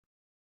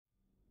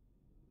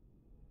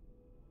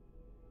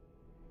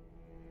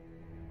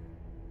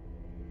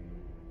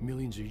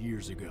Millions of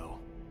years ago,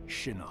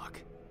 Shinnok,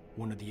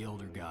 one of the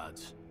Elder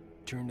Gods,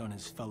 turned on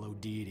his fellow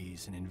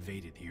deities and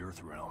invaded the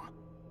Earthrealm.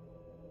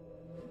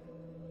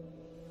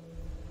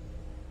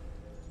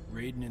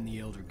 Raiden and the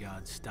Elder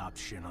Gods stopped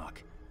Shinnok,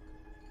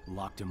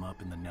 locked him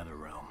up in the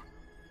Netherrealm.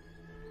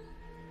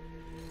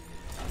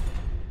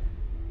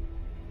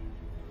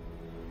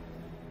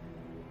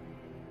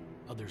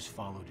 Others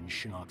followed in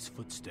Shinnok's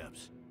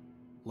footsteps,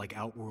 like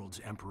Outworld's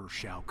Emperor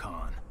Shao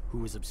Kahn, who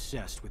was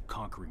obsessed with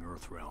conquering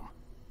Earthrealm.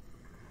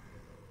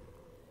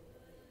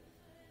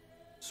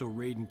 So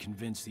Raiden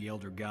convinced the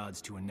Elder Gods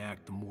to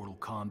enact the Mortal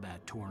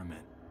Kombat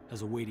tournament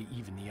as a way to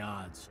even the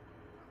odds,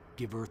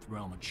 give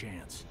Earthrealm a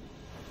chance.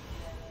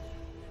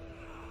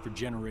 For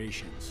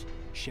generations,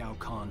 Shao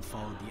Kahn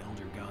followed the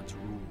Elder Gods'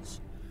 rules.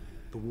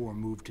 The war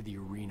moved to the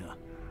arena,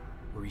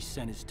 where he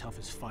sent his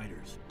toughest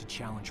fighters to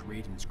challenge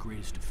Raiden's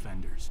greatest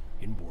defenders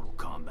in Mortal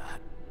Kombat.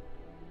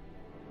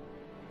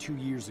 2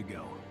 years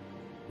ago,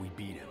 we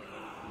beat him.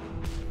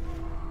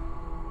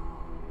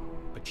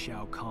 But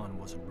Shao Kahn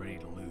wasn't ready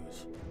to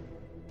lose.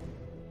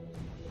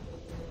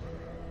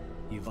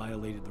 He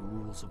violated the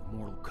rules of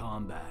Mortal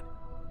Kombat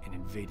and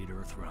invaded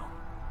Earthrealm.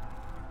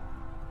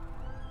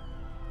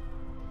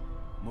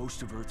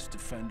 Most of Earth's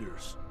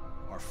defenders,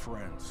 our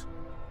friends,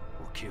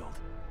 were killed,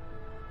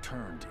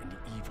 turned into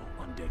evil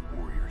undead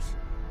warriors.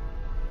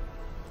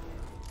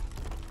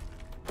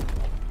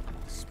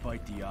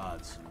 Despite the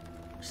odds,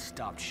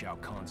 stopped Shao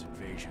Kahn's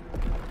invasion.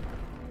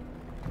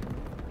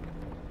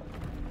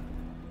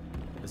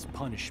 As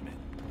punishment,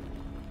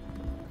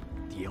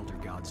 the Elder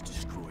Gods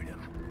destroyed him.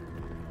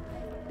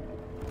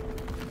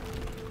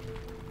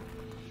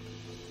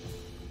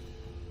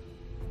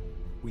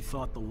 We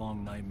thought the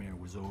long nightmare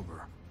was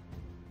over,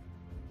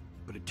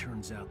 but it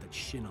turns out that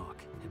Shinnok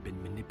had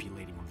been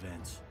manipulating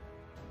events.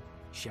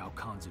 Shao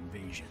Kahn's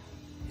invasion,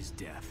 his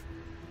death.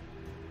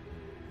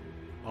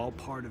 All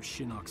part of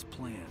Shinnok's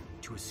plan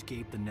to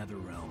escape the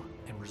Netherrealm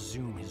and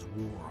resume his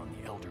war on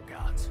the Elder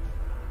Gods.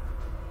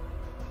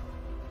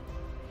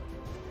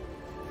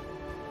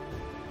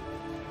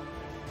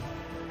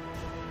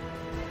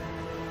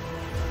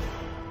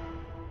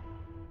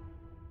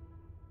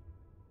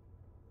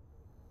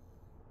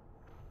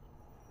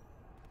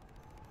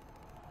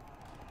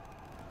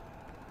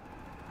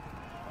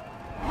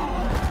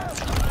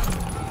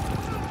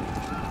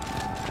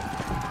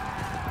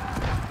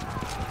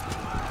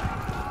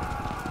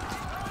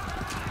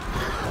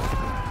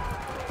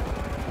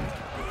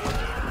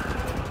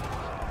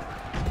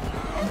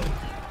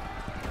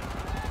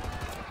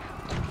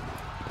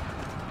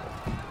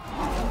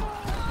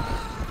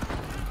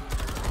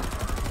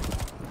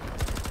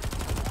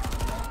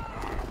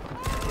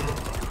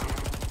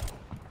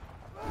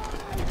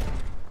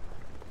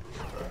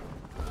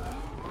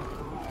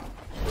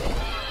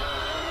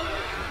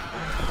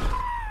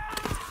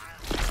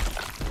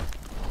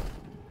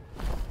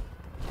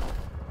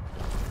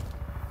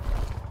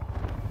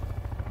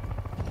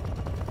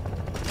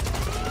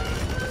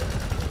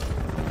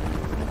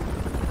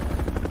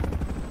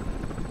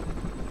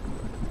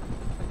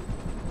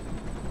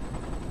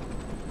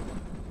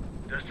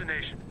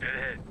 Destination, dead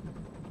ahead.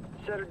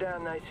 Set her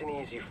down nice and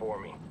easy for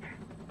me.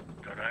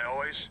 Don't I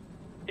always?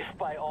 If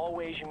by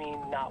always you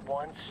mean not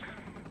once.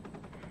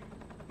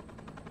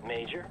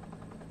 Major?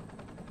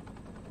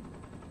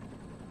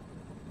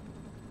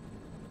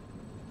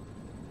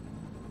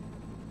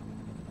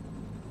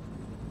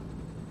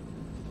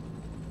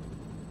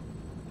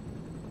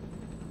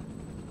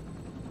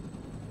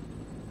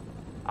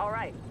 All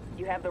right,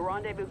 you have the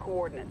rendezvous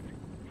coordinates.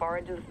 Far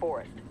edge of the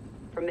forest.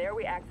 From there,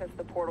 we access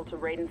the portal to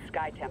Raiden's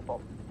Sky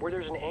Temple. Where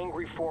there's an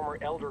angry former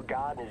Elder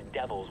God and his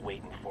devils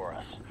waiting for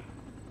us.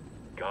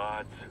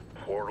 Gods,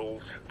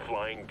 portals,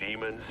 flying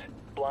demons.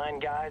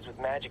 Blind guys with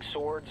magic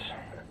swords.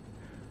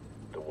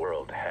 The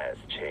world has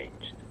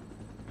changed.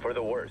 For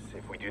the worse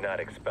if we do not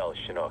expel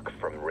Shinnok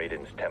from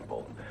Raiden's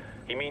temple.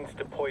 He means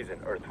to poison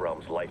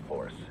Earthrealm's life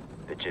force,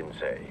 the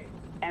Jinsei.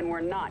 And we're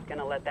not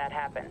gonna let that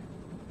happen.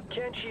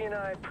 Kenshi and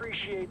I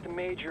appreciate the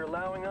Major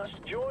allowing us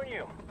to join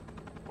you.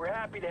 We're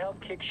happy to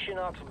help kick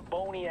Shinnok's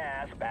bony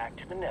ass back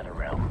to the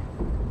Netherrealm.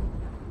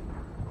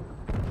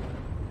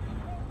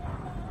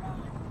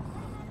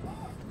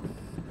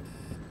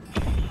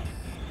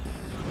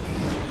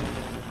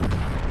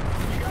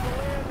 You gotta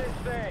land this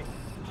thing!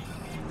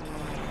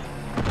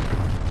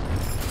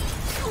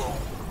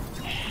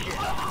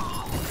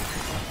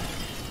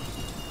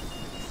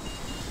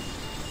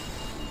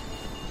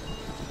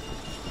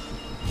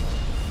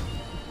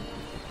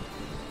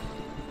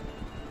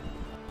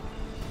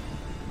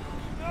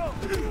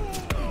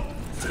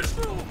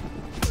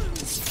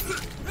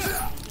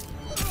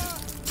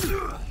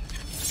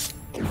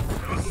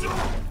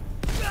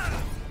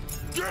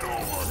 Get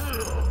over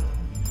here!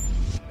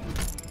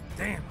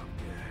 Damn,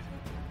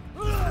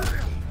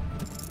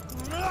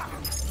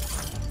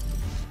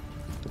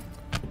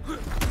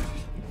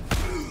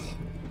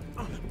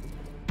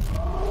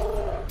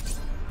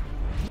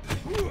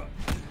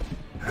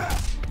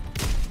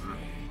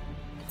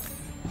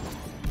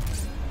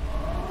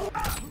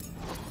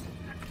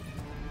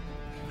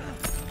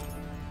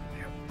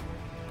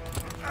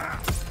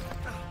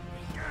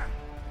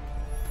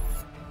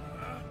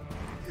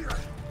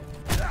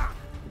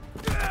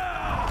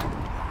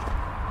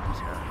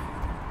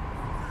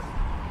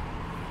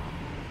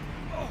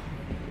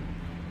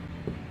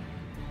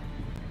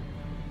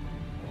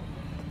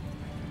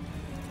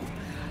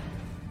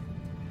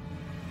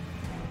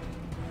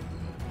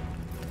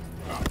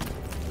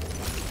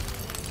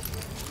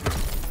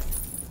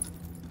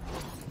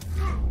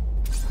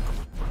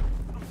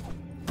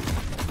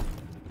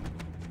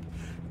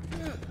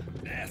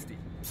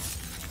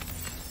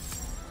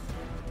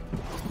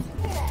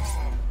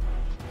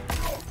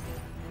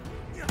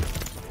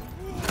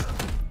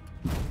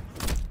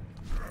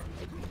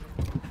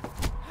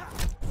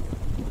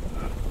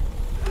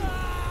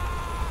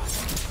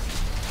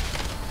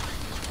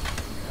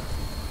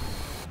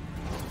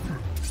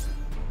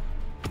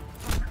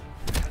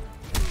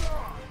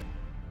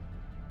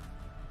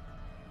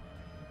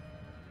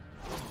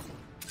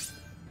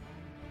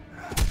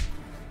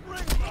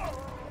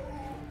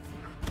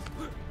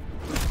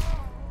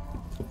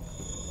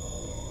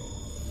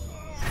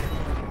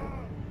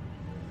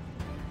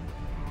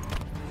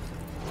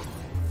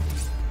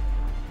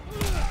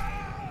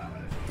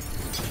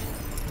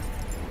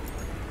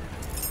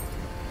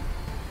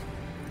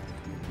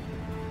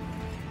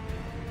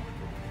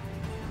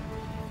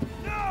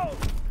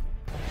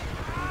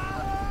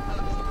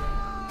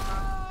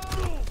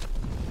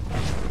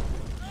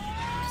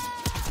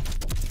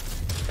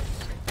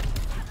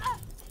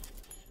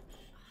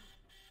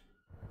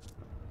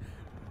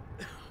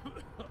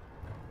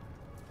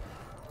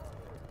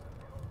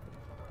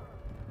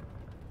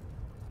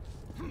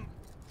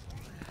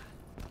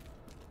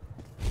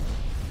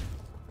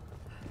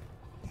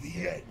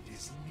 The end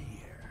is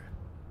near.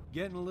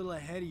 Getting a little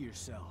ahead of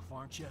yourself,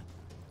 aren't you?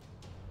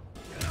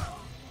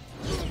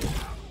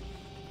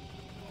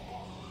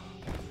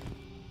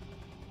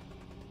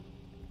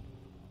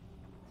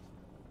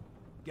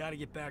 Gotta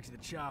get back to the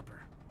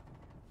chopper.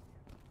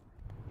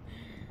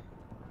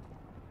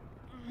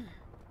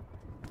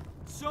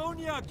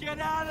 Sonia, get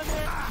out of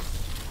there!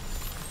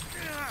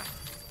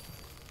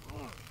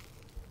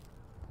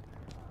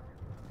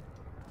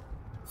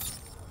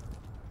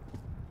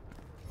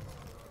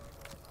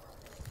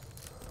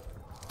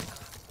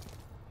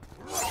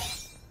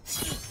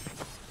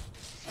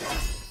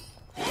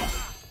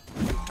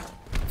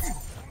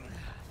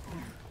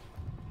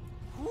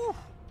 Whew.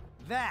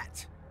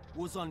 That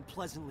was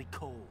unpleasantly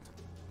cold.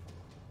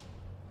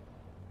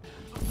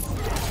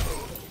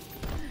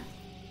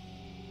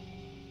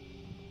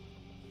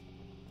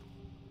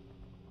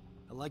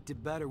 I liked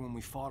it better when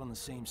we fought on the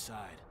same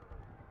side.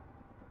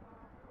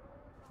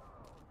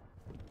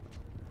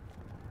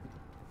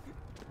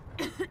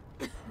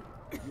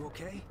 You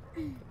okay?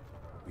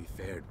 We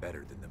fared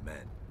better than the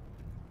men.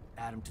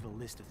 Add him to the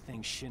list of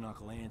things Shinnok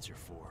will answer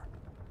for.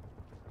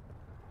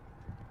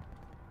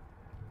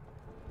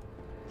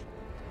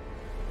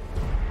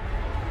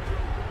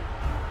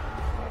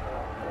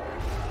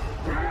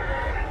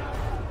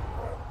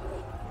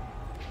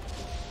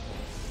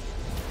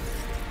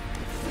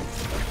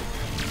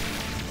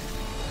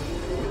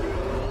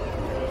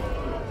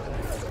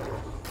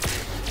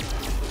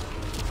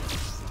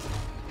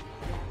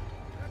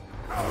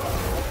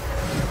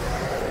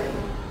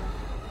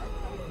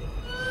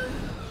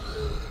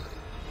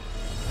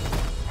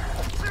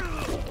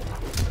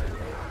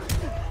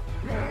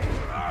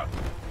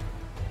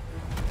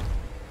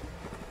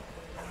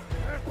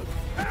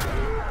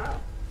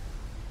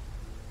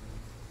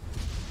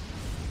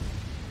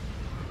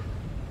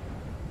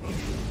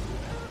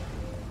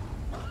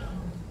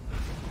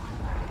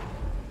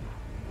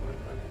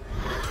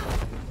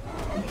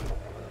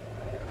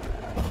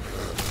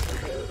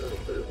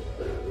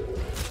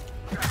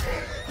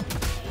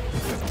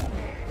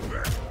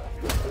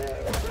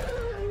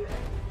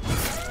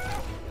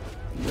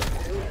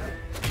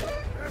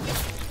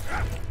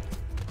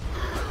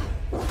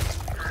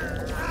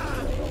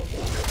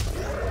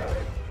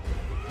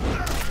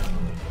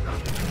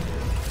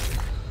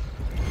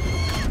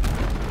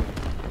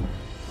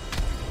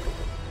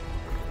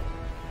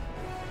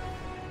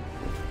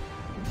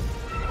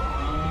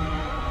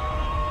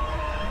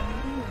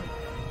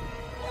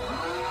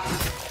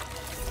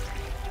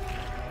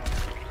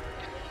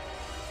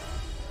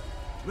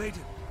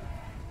 Raiden,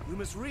 we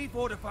must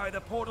refortify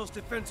the portal's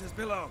defenses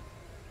below.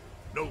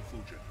 No,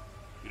 Fujin.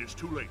 It is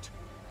too late.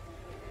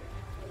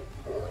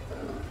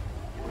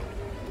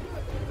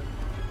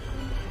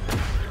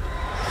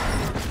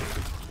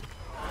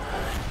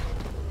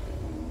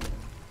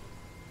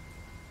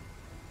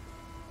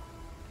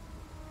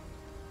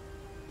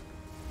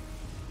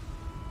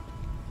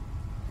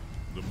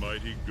 The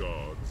mighty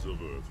gods of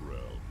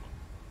Earthrealm.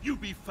 You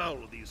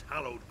befoul these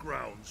hallowed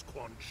grounds,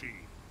 Quan Chi.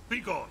 Be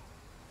gone!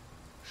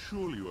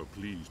 Surely you are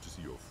pleased to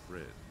see your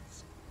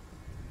friends.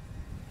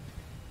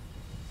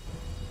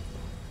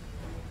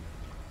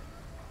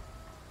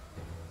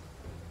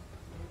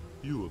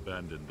 You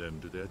abandoned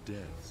them to their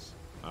deaths.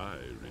 I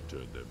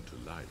returned them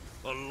to life.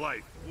 A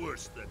life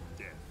worse than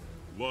death.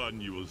 One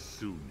you will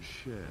soon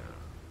share,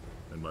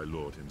 and my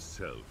lord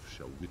himself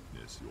shall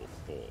witness your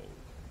fall.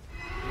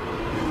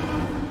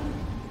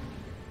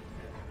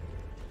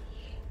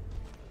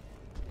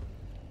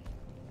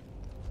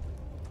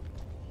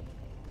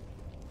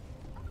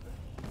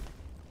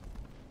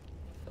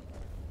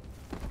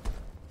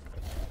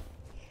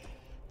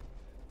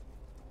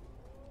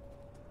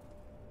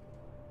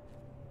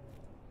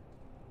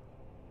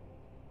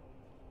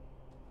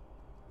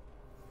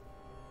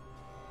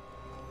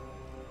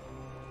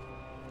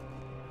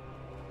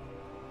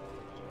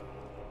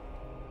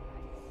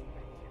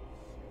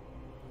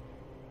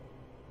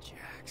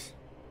 Jax.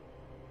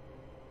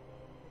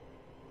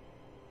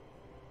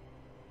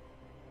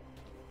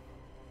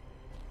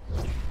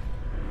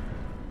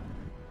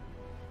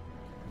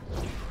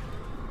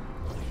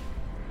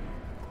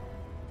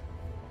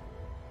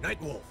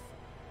 Nightwolf.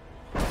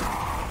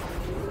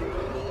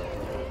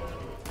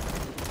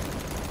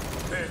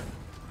 There.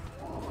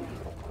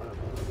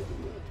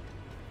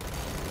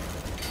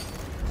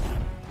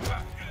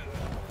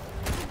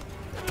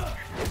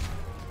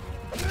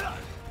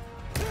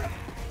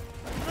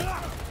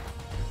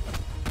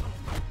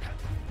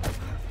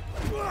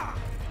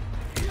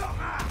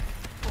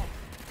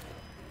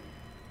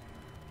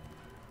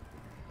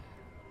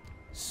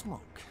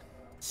 Smoke.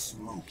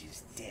 Smoke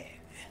is dead.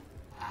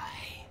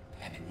 I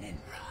am an Enra.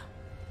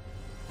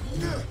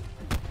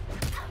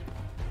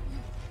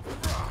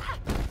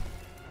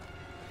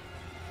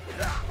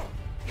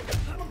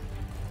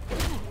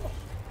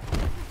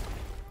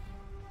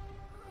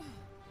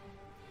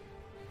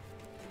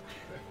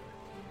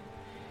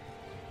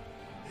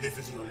 This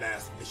is your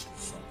last mission,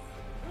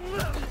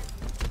 Sonya.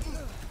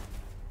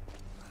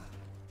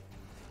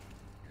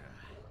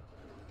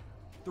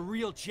 The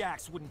real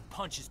Jax wouldn't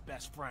punch his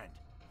best friend.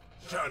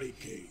 Johnny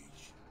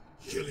Cage,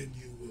 killing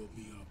you will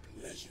be a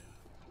pleasure.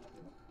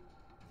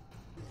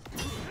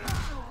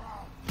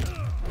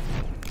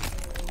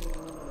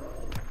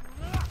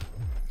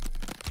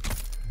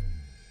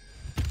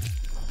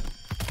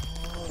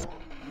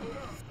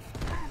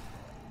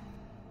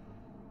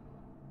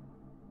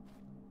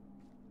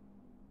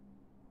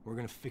 We're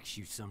gonna fix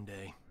you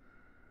someday.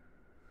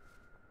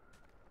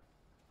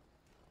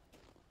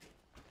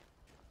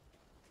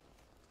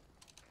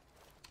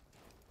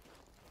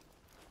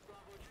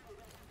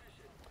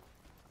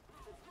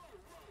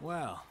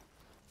 Well,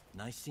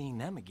 nice seeing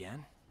them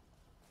again.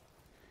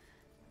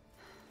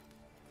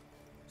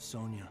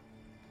 Sonya,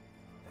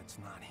 that's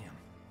not him.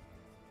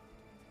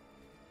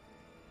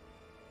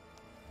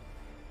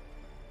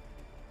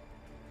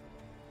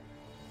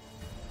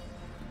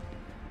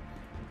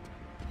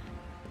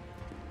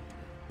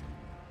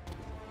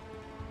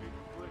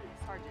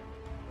 Sergeant,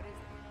 what is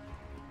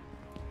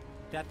it?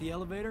 That the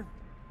elevator?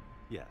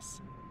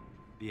 Yes,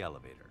 the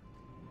elevator.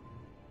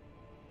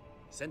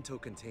 Sento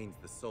contains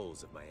the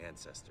souls of my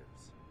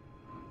ancestors.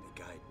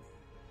 They guide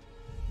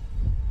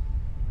me.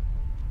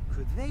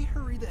 Could they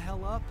hurry the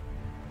hell up?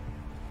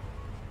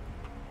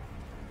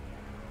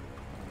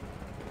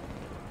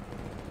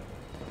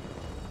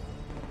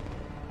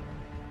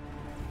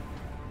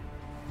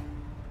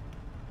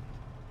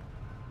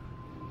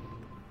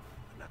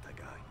 Anata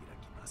ga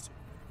hirakimasu.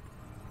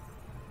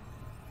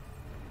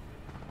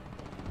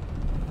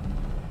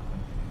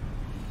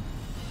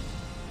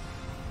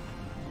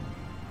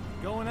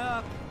 Going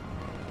up.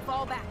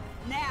 Fall back,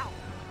 now!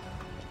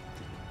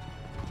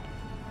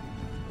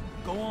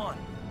 Go on.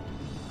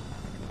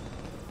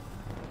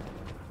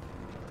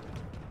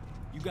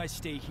 You guys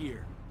stay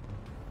here.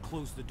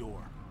 Close the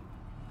door.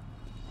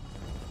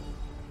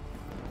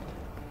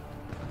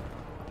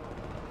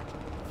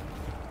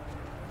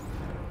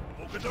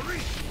 Look at the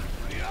reach!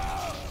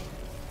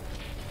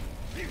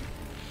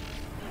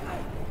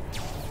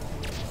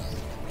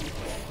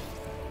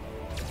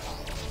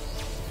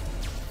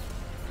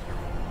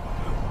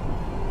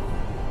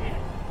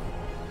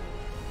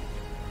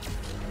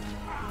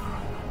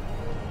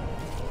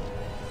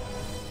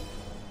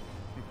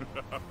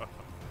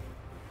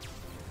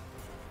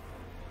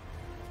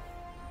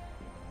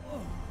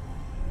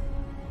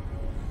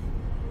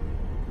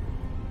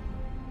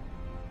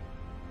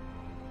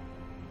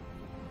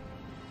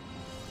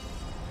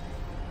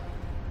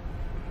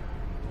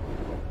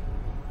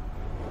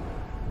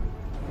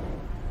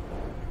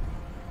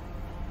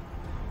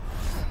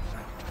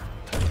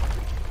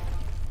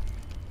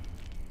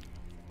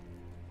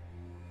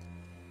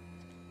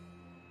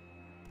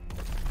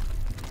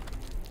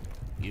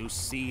 You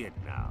see it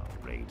now,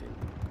 Raiden.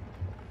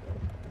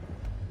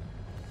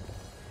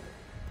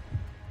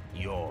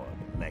 Your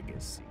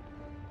legacy.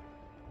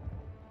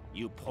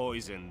 You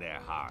poison their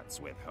hearts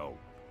with hope.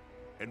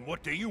 And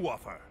what do you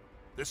offer?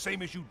 The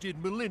same as you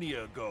did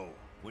millennia ago,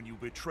 when you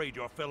betrayed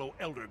your fellow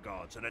Elder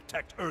Gods and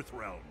attacked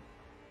Earthrealm.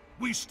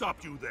 We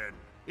stopped you then,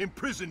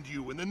 imprisoned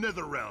you in the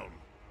Netherrealm.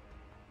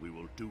 We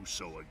will do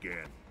so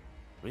again.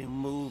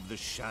 Remove the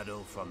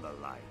shadow from the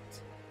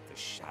light. The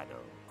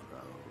shadow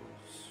grows.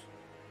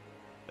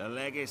 The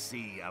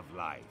legacy of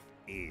life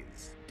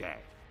is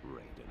death,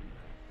 Raiden.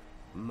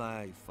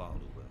 My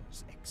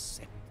followers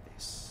accept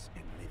this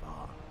and live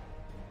on.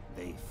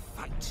 They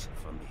fight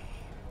for me.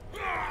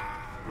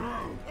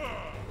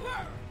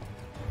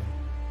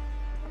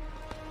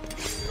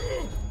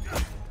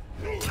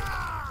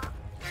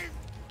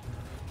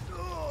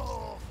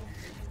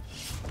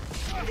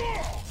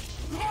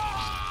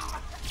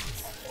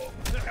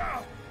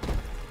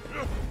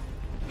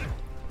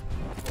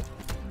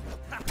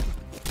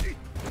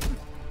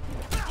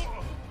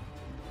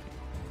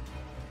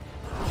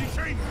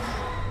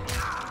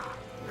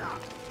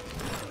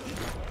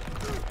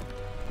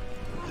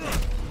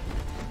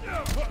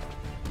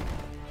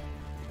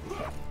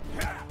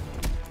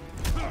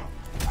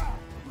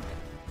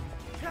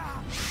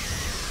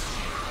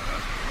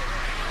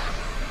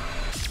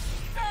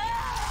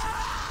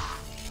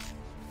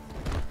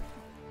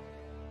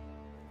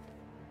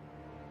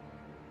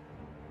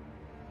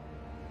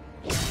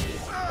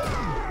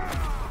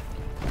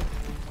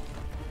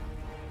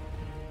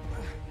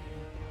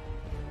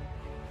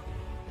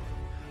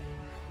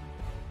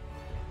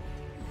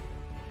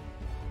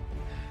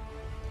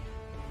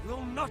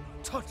 Will not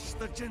touch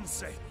the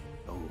Jinsei.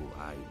 Oh,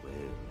 I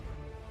will.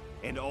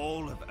 And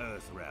all of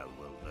Earthrealm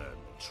will learn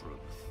the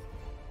truth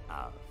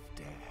of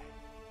death.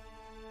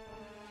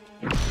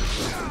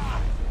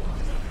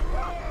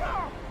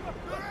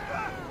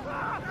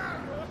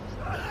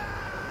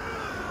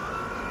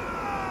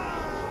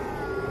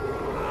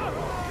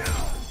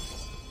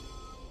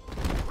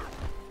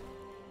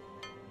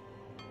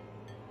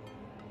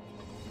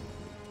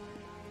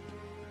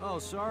 Oh,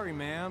 sorry,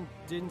 ma'am.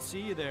 Didn't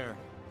see you there.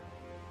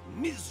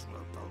 Miserable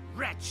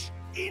wretch!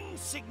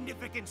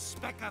 Insignificant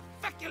speck of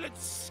feculent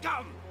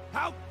scum!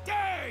 How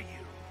dare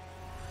you!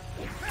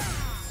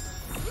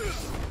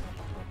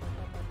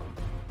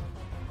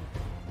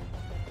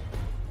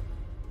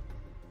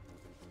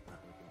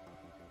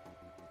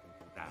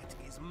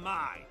 fight is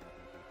mine.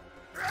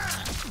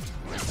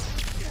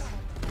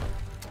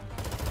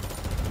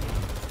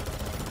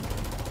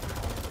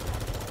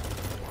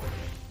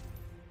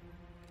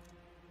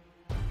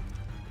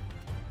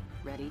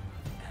 Ready?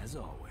 As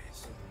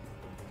always.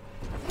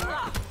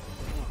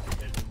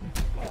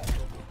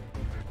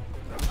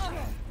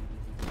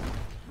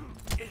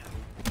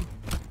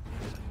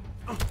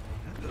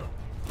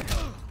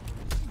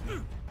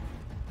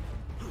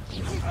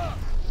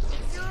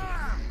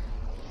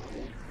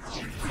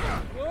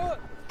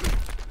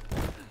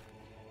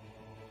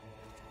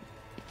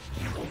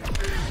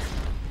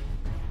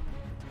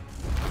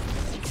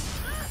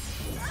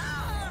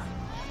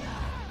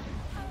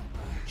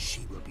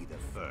 She will be the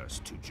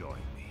first to join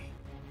me.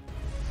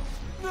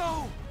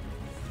 No!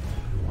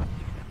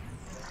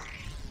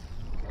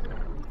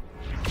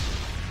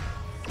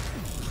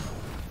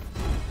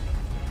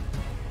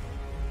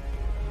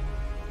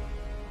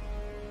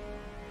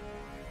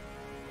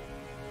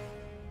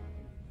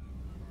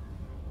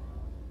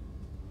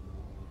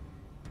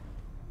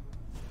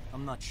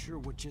 I'm not sure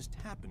what just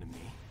happened to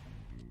me,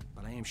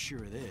 but I am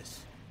sure of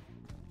this.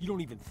 You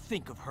don't even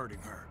think of hurting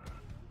her.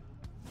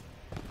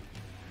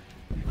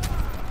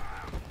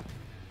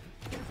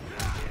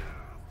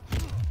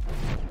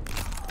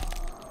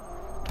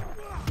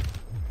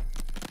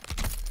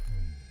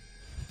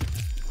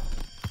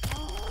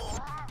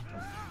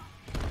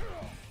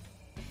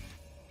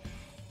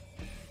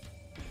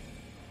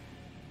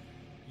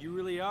 You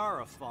really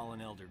are a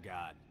fallen Elder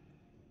God.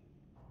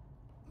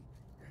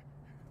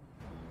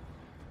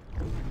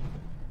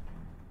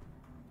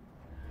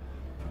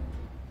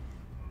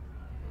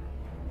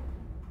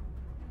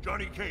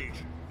 Johnny Cage,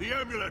 the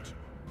amulet!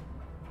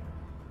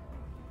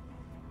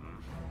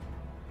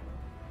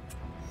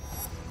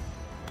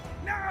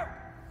 No!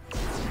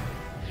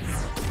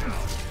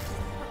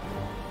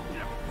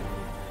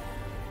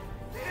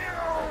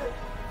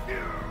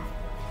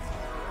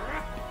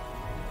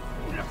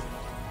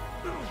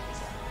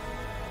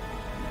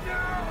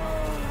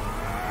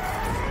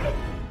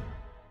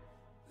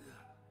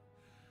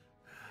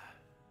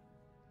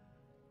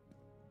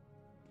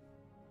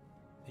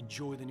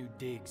 Enjoy the new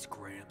digs,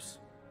 Gramps.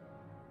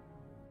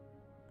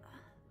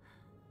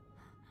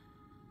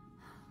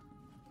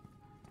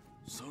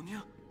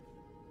 Sonya?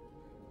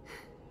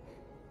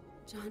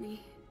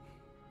 Johnny...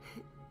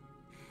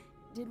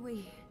 Did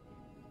we...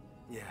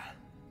 Yeah.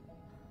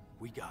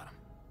 We got him.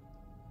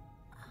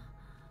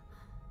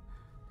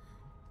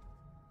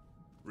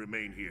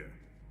 Remain here.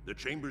 The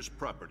Chamber's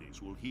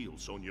properties will heal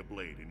Sonya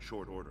Blade in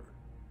short order.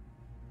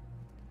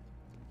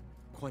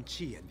 Quan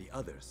Chi and the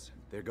others,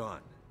 they're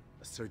gone.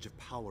 A surge of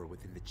power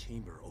within the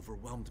chamber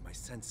overwhelmed my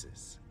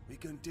senses. We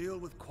can deal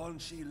with Quan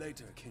Chi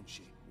later,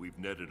 Kinshi. We've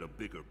netted a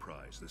bigger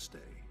prize this day.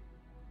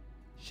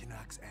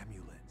 Shinnok's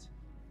amulet.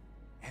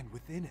 And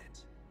within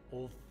it...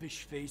 Old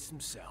fish face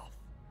himself.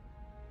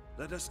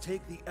 Let us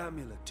take the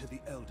amulet to the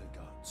Elder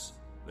Gods.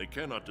 They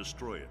cannot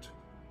destroy it.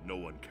 No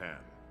one can.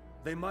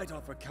 They might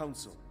offer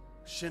counsel.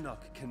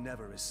 Shinnok can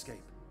never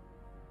escape.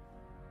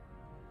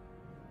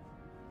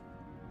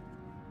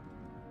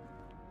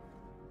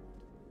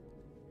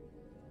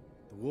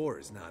 The war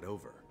is not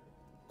over.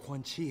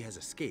 Quan Chi has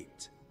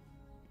escaped.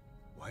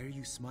 Why are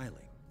you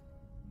smiling?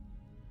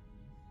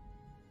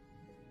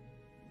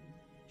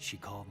 She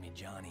called me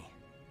Johnny.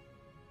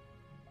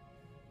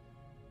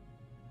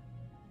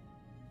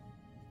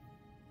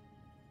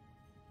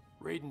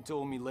 Raiden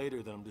told me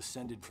later that I'm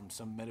descended from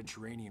some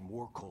Mediterranean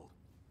war cult.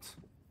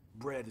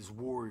 Bred as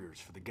warriors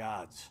for the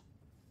gods.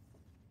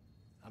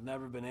 I've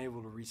never been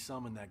able to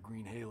resummon that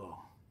green halo.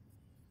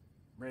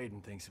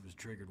 Raiden thinks it was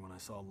triggered when I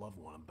saw a loved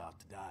one about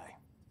to die.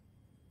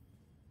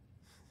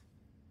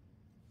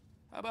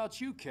 How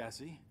about you,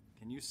 Cassie?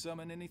 Can you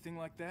summon anything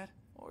like that?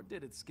 Or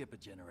did it skip a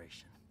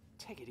generation?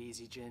 Take it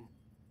easy, Jin.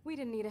 We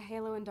didn't need a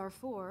halo in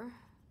Darfur,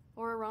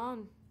 or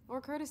Iran, or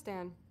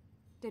Kurdistan.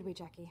 Did we,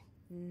 Jackie?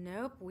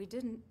 Nope, we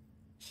didn't.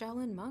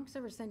 Shaolin monks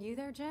ever send you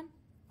there, Jin?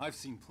 I've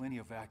seen plenty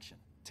of action.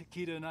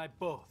 Takeda and I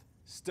both.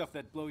 Stuff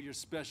that blow your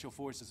special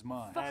forces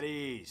mind. At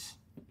ease.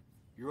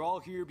 You're all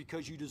here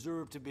because you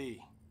deserve to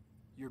be.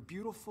 You're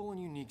beautiful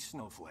and unique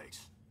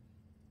snowflakes.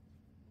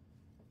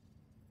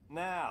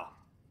 Now,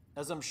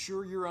 as I'm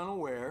sure you're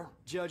unaware,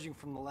 judging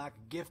from the lack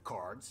of gift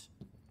cards,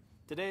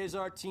 today is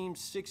our team's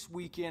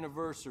 6-week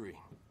anniversary.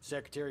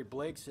 Secretary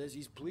Blake says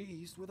he's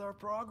pleased with our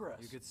progress.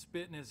 You could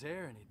spit in his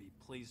hair and he'd be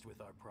pleased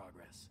with our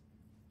progress.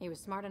 He was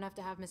smart enough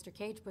to have Mr.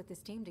 Cage put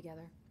this team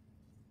together.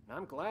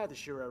 I'm glad the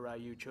Shura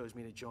Ryu chose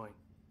me to join.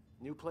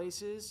 New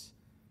places,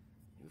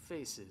 new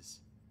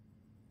faces.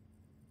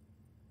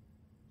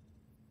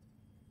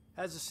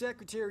 As the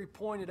Secretary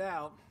pointed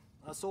out,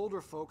 us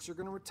older folks are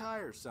gonna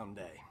retire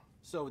someday.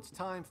 So it's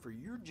time for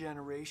your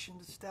generation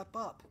to step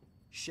up.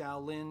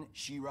 Shaolin,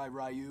 Shirai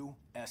Ryu,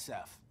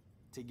 SF.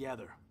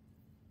 Together.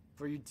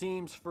 For your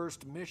team's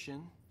first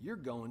mission, you're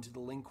going to the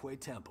Lin Kuei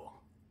Temple.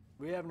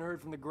 We haven't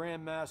heard from the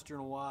Grand Master in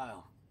a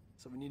while,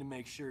 so we need to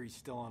make sure he's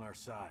still on our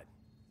side.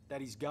 That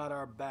he's got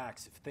our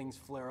backs if things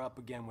flare up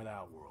again with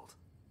Outworld.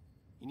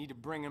 You need to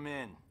bring him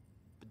in.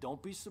 But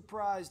don't be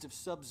surprised if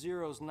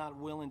Sub-Zero's not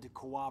willing to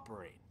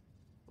cooperate.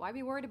 Why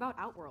be worried about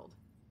Outworld?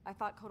 I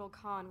thought Kotal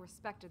Khan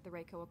respected the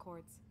Reiko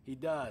Accords. He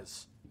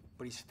does,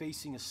 but he's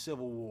facing a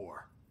civil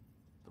war.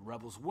 The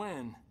rebels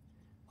win,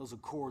 those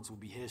accords will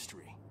be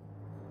history.